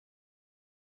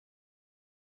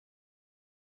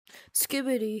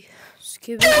Skibbity.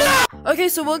 Skibbity. Okay,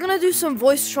 so we're gonna do some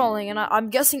voice trolling, and I'm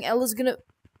guessing Ella's gonna...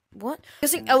 What?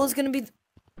 Guessing Ella's gonna be...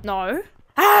 No.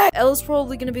 Ella's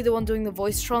probably gonna be the one doing the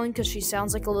voice trolling because she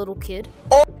sounds like a little kid.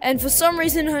 And for some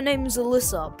reason her name is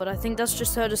Alyssa, but I think that's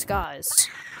just her disguise.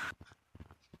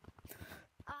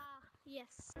 Yes.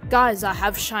 Guys, I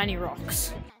have shiny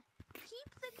rocks.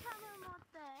 Keep the camera mod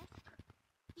there.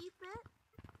 Keep it.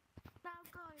 Now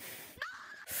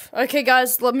go. Okay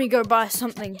guys, let me go buy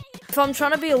something. If I'm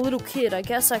trying to be a little kid, I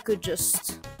guess I could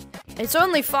just... It's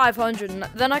only 500, and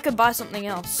then I could buy something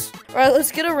else. Alright,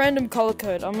 let's get a random color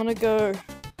code. I'm gonna go...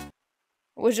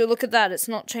 Would you look at that? It's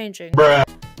not changing. Bruh.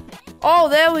 Oh,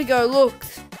 there we go, look.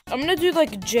 I'm gonna do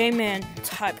like a J-Man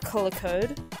type color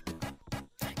code.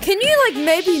 Can you like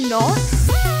maybe not?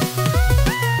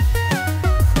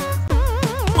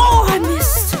 Oh, I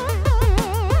missed.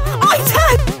 I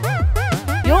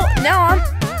tagged. Yo, now I'm...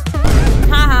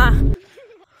 Haha.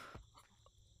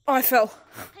 Oh, I fell.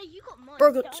 Hey, you got mine.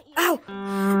 Bro, ow.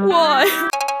 Why?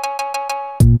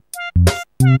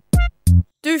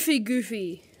 Doofy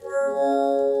Goofy.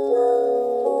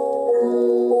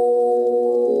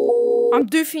 I'm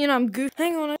Doofy and I'm Goofy.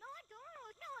 Hang on.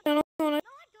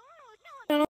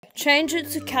 Change it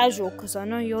to casual, because I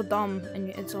know you're dumb and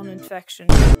it's on infection.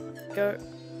 Go.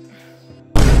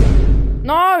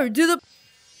 No, do the...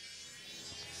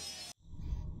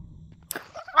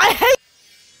 I hate...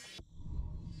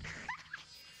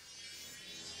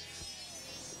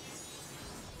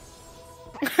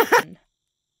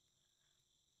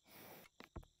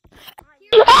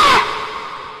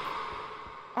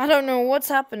 I don't know what's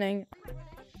happening.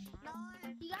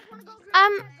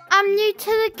 I'm new to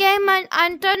the game and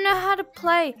I don't know how to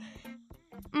play.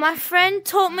 My friend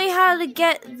taught me how to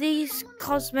get these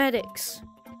cosmetics.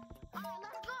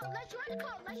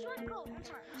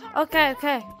 Okay.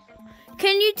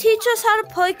 Can you teach us how to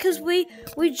play? Cause we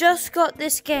just got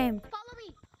this game. Follow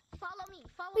me.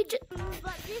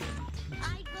 But this,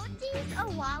 I got these a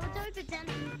while ago, but then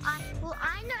I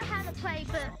know how to play,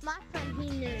 but my friend he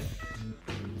knew.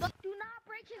 But do not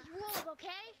break his rules,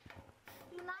 okay?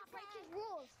 Do not break his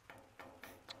rules.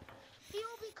 He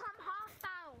will become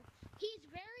hostile. He's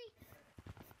very...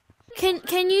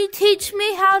 Can you teach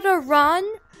me how to run?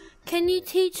 Can you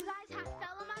teach... You guys have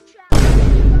fell on my trap.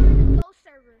 He's on the ghost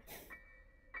server.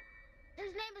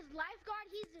 His name is Lifeguard.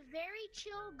 He's a very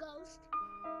chill ghost.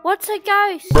 What's a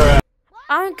ghost? Bruh.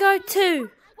 I'm go too.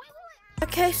 Wait.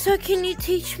 Okay, so can you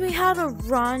teach me how to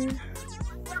run?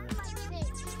 Not like this.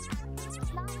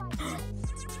 Not like this.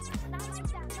 Not like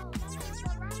that. No,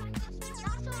 run like this.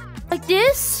 Not so high. Like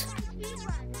this?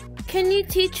 Speedrun. Can you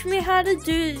teach me how to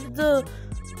do the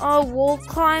wall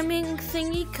climbing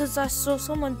thingy? Cause I saw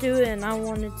someone do it and I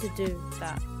wanted to do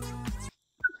that. I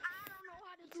don't know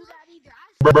how to do that either.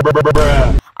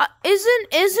 Bruh.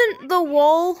 Isn't the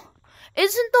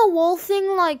wall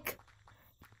thing like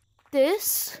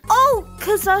this? Oh,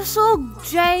 cause I saw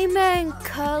J-Man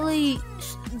Curly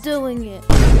doing it.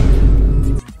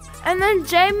 And then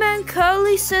J-Man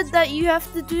Curly said that you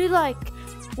have to do like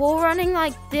wall running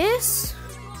like this.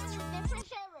 Different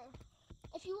server.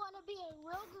 If you want to be a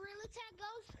real gorilla tag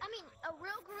ghost, a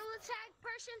real gorilla tag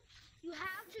person, you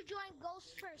have to join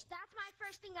ghosts first. That's my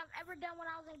first thing I've ever done when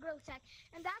I was in gorilla tag,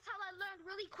 and that's how I learned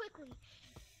really quickly.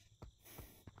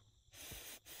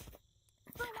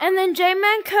 And then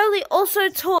J-Man Curly also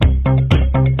taught...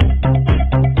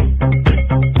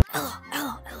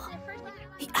 Ella.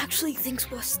 He actually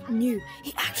thinks we're new.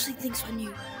 He actually thinks we're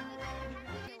new.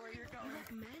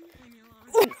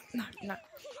 Ooh, no.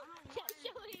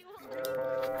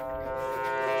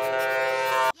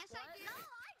 Yes, I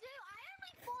do. I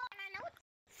only fall and I know it.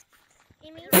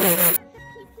 You mean?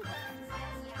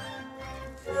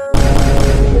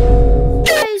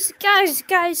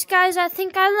 Guys, I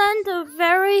think I learned a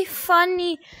very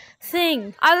funny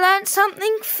thing. I learned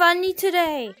something funny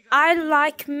today. I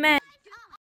like men.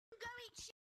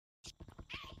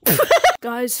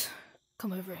 Guys,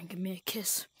 come over and give me a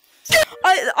kiss.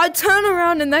 I turn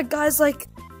around and that guy's like,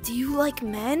 do you like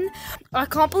men? I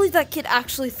can't believe that kid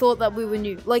actually thought that we were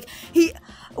new. Like, we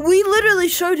literally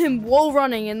showed him wall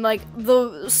running and like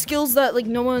the skills that like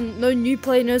no new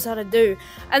player knows how to do.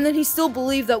 And then he still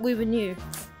believed that we were new.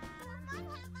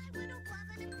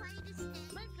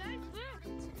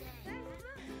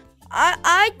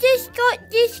 I just got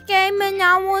this game and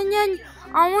I wanna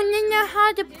know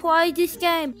how to play this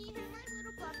game.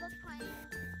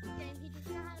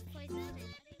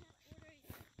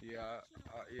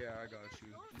 Yeah, I got you.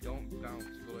 Don't bounce.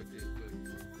 Go like this. Good.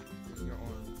 Your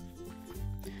arm.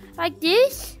 Like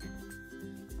this?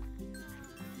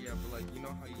 Yeah, but like, you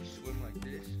know how you swim like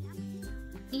this?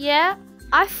 Yeah.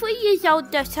 I'm 3 years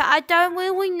older, so I don't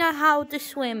really know how to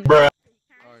swim. Alright,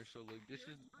 so like this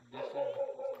is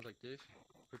like this.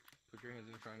 Put your hands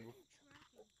in a triangle.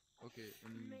 Okay,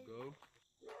 and you go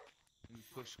and you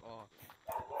push off.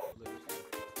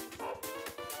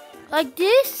 Like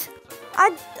this?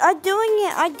 I'm doing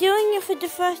it for the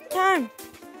first time.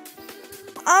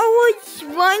 I was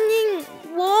running.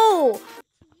 Whoa.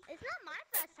 It's not my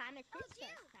first time, it's his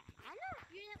first time. I know.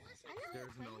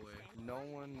 There's no way. No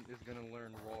one is gonna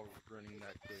learn wall running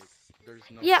that quick. There's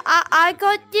no Yeah, way. I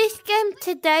got this game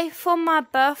today for my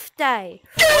birthday.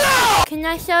 Can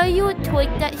I show you a trick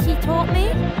that she taught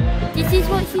me? This is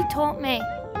what she taught me.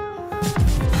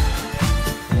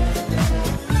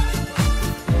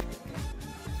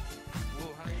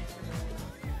 Whoa, how do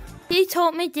you... She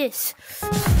taught me this.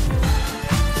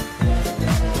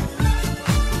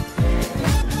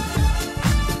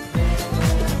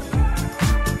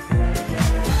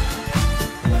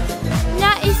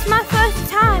 Now it's my first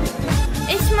time.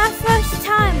 It's my first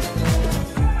time.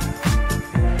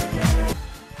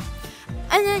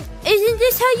 And then, isn't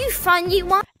this how you funny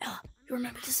one? Ella, you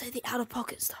remember to say the out of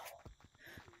pocket stuff.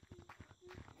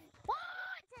 What?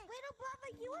 Little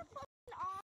brother, you are fucking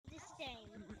off this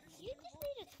game. You just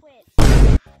need to quit.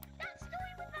 That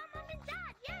story with our mom and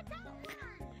dad. Yeah, tell them.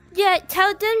 Yeah,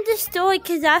 tell them the story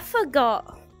because I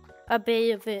forgot a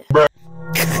bit of it.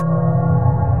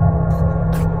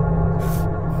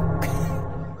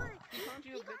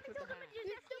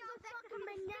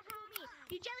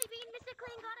 You jelly bean, Mr.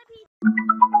 Clean gotta be.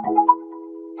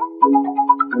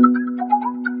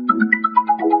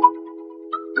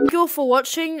 Thank you all for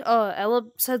watching. Ella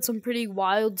said some pretty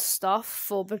wild stuff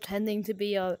for pretending to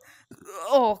be a.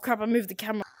 Oh crap! I moved the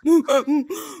camera.